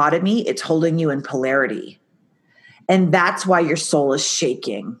dichotomy. It's holding you in polarity. And that's why your soul is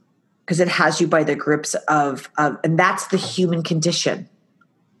shaking, because it has you by the grips of, and that's the human condition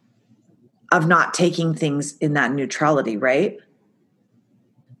of not taking things in that neutrality, right?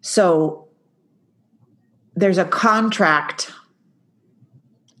 So there's a contract,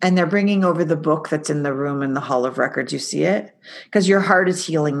 and they're bringing over the book that's in the room in the Hall of Records. You see it? Because your heart is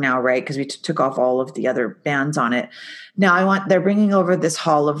healing now, right? Because we took off all of the other bands on it. Now they're bringing over this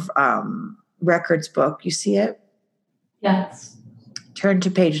Hall of Records book. You see it? Yes. Turn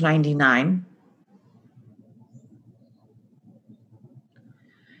to page 99.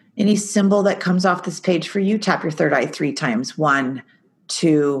 Any symbol that comes off this page for you, tap your third eye 3 times. 1,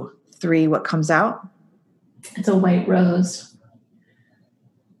 2, 3. What comes out? It's a white rose.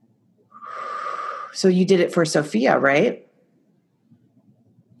 So you did it for Sophia, right?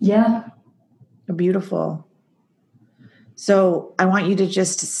 Yeah. Beautiful. So I want you to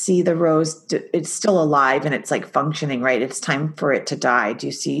just see the rose. It's still alive and it's like functioning, right? It's time for it to die. Do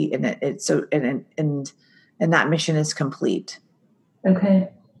you see? And that mission is complete. Okay.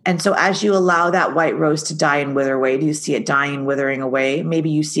 And so as you allow that white rose to die and wither away, do you see it dying and withering away? Maybe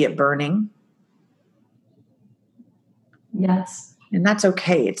you see it burning. Yes. And that's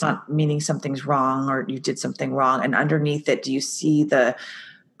okay. It's not meaning something's wrong or you did something wrong. And underneath it, do you see the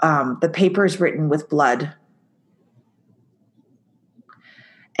paper is written with blood?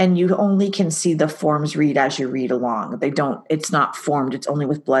 And you only can see the forms read as you read along. It's not formed. It's only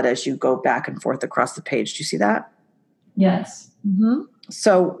with blood as you go back and forth across the page. Do you see that? Yes. Mm-hmm.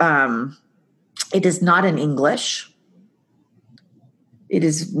 So it is not in English. It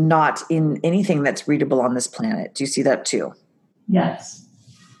is not in anything that's readable on this planet. Do you see that too? Yes.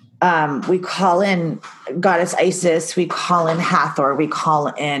 We call in Goddess Isis. We call in Hathor. We call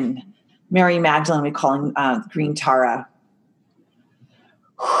in Mary Magdalene. We call in Green Tara.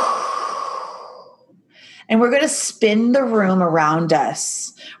 And we're going to spin the room around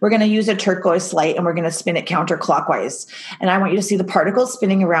us. We're going to use a turquoise light and we're going to spin it counterclockwise. And I want you to see the particles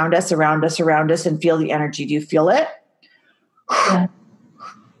spinning around us, around us, around us, and feel the energy. Do you feel it? Yeah.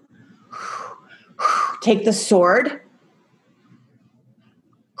 Take the sword.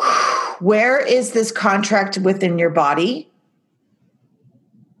 Where is this contract within your body?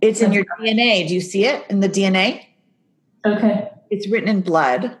 It's in your DNA. Do you see it in the DNA? Okay. It's written in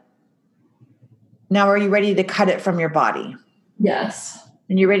blood. Now, are you ready to cut it from your body? Yes.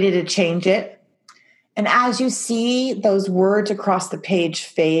 And you're ready to change it? And as you see those words across the page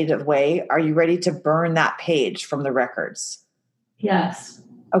fade away, are you ready to burn that page from the records? Yes.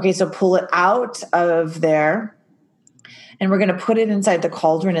 Okay, so pull it out of there. And we're going to put it inside the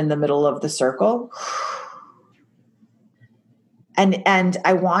cauldron in the middle of the circle. And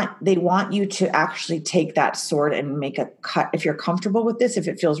they want you to actually take that sword and make a cut. If you're comfortable with this, if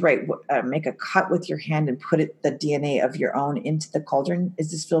it feels right, make a cut with your hand and put the DNA of your own into the cauldron.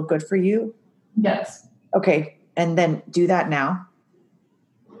 Does this feel good for you? Yes. Okay. And then do that now.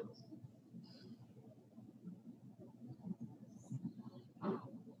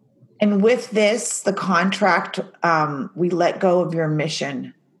 And with this, the contract, we let go of your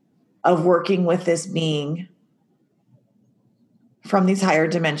mission of working with this being from these higher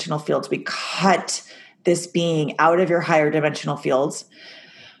dimensional fields. We cut this being out of your higher dimensional fields.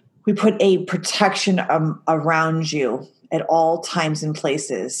 We put a protection around you at all times and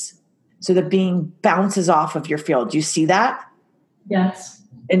places. So the being bounces off of your field. Do you see that? Yes.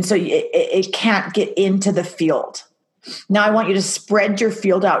 And so it can't get into the field. Now I want you to spread your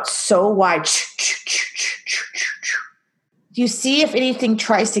field out so wide. Do you see if anything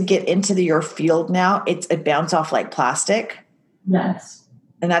tries to get into your field now, it bounce off like plastic? Yes.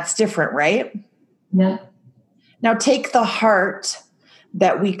 And that's different, right? Yeah. Now take the heart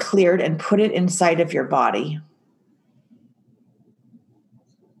that we cleared and put it inside of your body.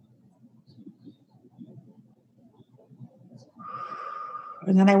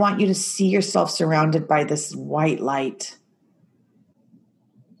 And then I want you to see yourself surrounded by this white light.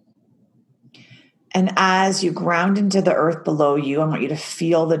 And as you ground into the earth below you, I want you to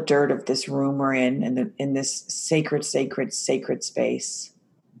feel the dirt of this room we're in this sacred, sacred, sacred space.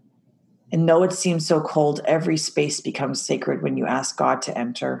 And though it seems so cold, every space becomes sacred when you ask God to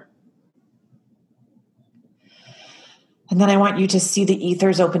enter. And then I want you to see the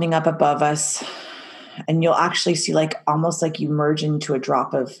ethers opening up above us. And you'll actually see almost like you merge into a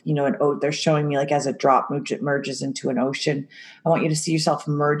drop of, they're showing me as a drop merges into an ocean. I want you to see yourself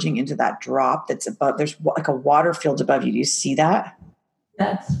merging into that drop that's above. There's like a water field above you. Do you see that?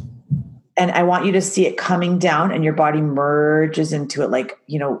 Yes. And I want you to see it coming down and your body merges into it.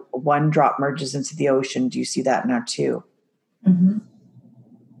 One drop merges into the ocean. Do you see that now too? Mm-hmm.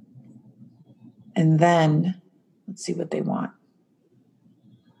 And then let's see what they want.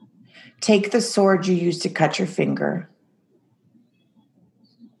 Take the sword you used to cut your finger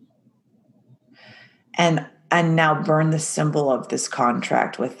and now burn the symbol of this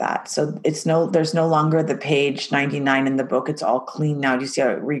contract with that. So there's no longer the page 99 in the book. It's all clean now. Do you see how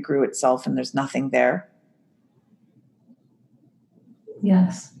it regrew itself and there's nothing there?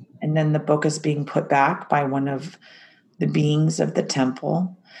 Yes. And then the book is being put back by one of the beings of the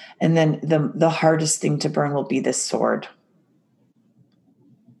temple. And then the hardest thing to burn will be this sword.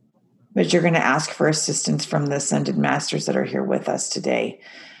 But you're going to ask for assistance from the ascended masters that are here with us today.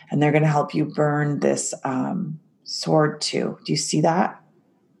 And they're going to help you burn this sword too. Do you see that?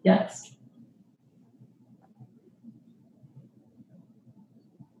 Yes.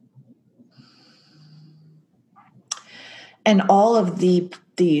 And all of the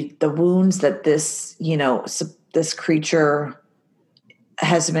wounds that this creature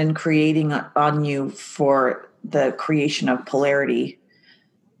has been creating on you for the creation of polarity,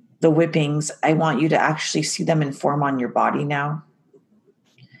 the whippings, I want you to actually see them in form on your body now.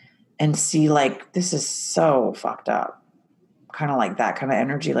 and see like, this is so fucked up. Kind of like that kind of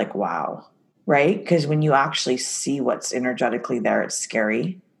energy, like, wow. Right? Because when you actually see what's energetically there, it's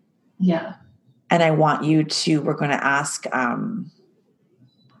scary. Yeah. And I want you to, we're going to ask,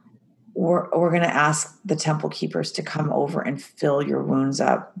 we're going to ask the temple keepers to come over and fill your wounds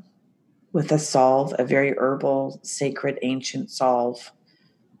up with a salve, a very herbal, sacred, ancient salve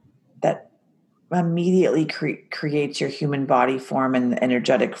that immediately creates your human body form and the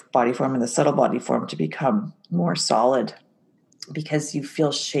energetic body form and the subtle body form to become more solid because you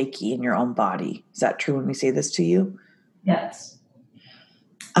feel shaky in your own body. Is that true when we say this to you? Yes.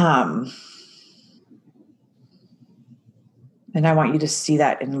 And I want you to see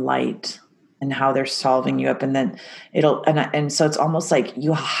that in light and how they're solving you up. And then and so it's almost like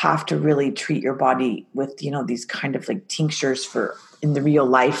you have to really treat your body with, these kind of like tinctures in the real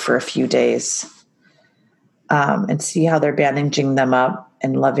life for a few days. And see how they're bandaging them up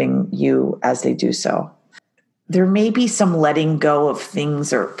and loving you as they do so. There may be some letting go of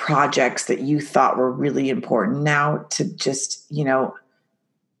things or projects that you thought were really important now to just,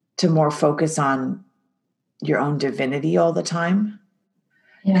 to more focus on your own divinity all the time.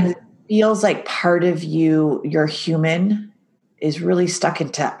 Yeah. It feels like part of you, your human, is really stuck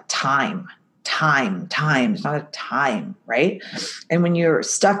into time. It's not a time, right? And when you're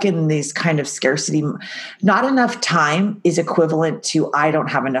stuck in these kind of scarcity, not enough time is equivalent to I don't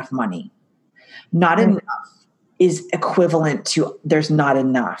have enough money. Not Right. enough is equivalent to there's not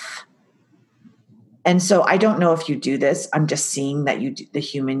enough. And so I don't know if you do this. I'm just seeing that the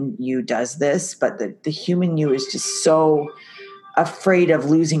human you does this, but the human you is just so afraid of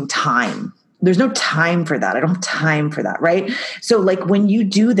losing time. There's no time for that. I don't have time for that, right? So like when you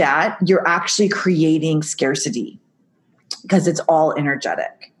do that, you're actually creating scarcity because it's all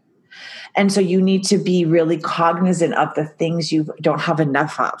energetic. And so you need to be really cognizant of the things you don't have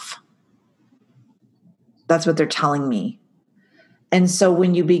enough of. That's what they're telling me. And so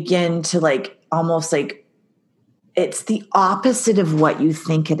when you begin to like, almost like, it's the opposite of what you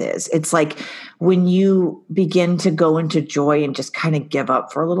think it is. It's like when you begin to go into joy and just kind of give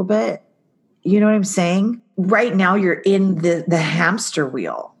up for a little bit. You know what I'm saying? Right now you're in the hamster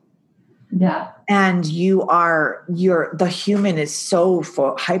wheel. Yeah. And the human is so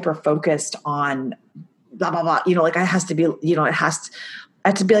hyper focused on blah, blah, blah. Like it has to be, I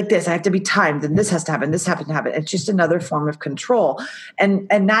have to be like this. I have to be timed, and this has to happen. This happens to happen. It's just another form of control. And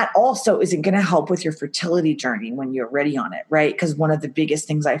that also isn't going to help with your fertility journey when you're ready on it, right? Because one of the biggest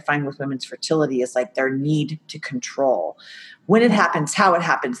things I find with women's fertility is like their need to control when it happens, how it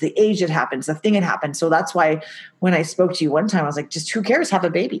happens, the age it happens, the thing it happens. So that's why when I spoke to you one time, I was like, just who cares? Have a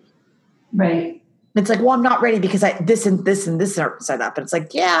baby. Right. It's like, well, I'm not ready because this and this and this are set up. But it's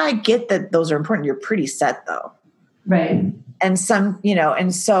like, yeah, I get that those are important. You're pretty set though. Right. And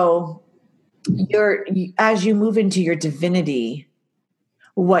and so as you move into your divinity,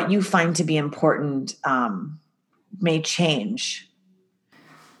 what you find to be important may change.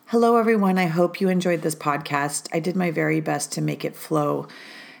 Hello, everyone. I hope you enjoyed this podcast. I did my very best to make it flow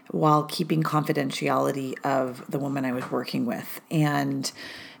while keeping confidentiality of the woman I was working with. And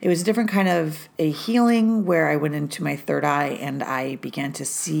it was a different kind of a healing where I went into my third eye and I began to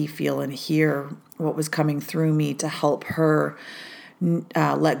see, feel, and hear what was coming through me to help her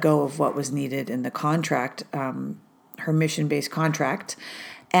let go of what was needed in the contract, her mission-based contract.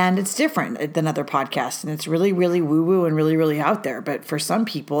 And it's different than other podcasts. And it's really, really woo-woo and really, really out there. But for some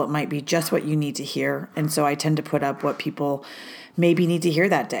people, it might be just what you need to hear. And so I tend to put up what people maybe need to hear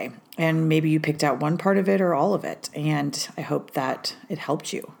that day. And maybe you picked out one part of it or all of it. And I hope that it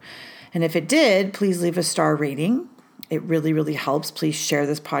helped you. And if it did, please leave a star rating. It really, really helps. Please share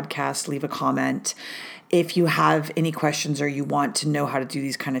this podcast, leave a comment. If you have any questions or you want to know how to do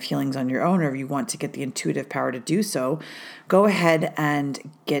these kind of healings on your own, or you want to get the intuitive power to do so, go ahead and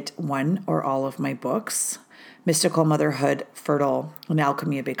get one or all of my books. Mystical Motherhood, Fertile, and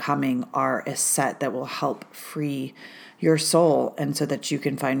Alchemy of Becoming are a set that will help free your soul, and so that you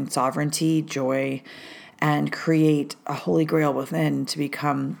can find sovereignty, joy, and create a holy grail within to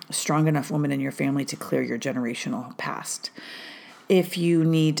become a strong enough woman in your family to clear your generational past. If you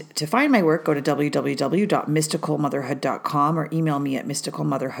need to find my work, go to www.mysticalmotherhood.com or email me at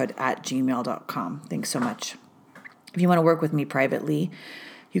mysticalmotherhood@gmail.com. Thanks so much. If you want to work with me privately,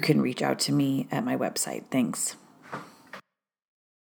 you can reach out to me at my website. Thanks.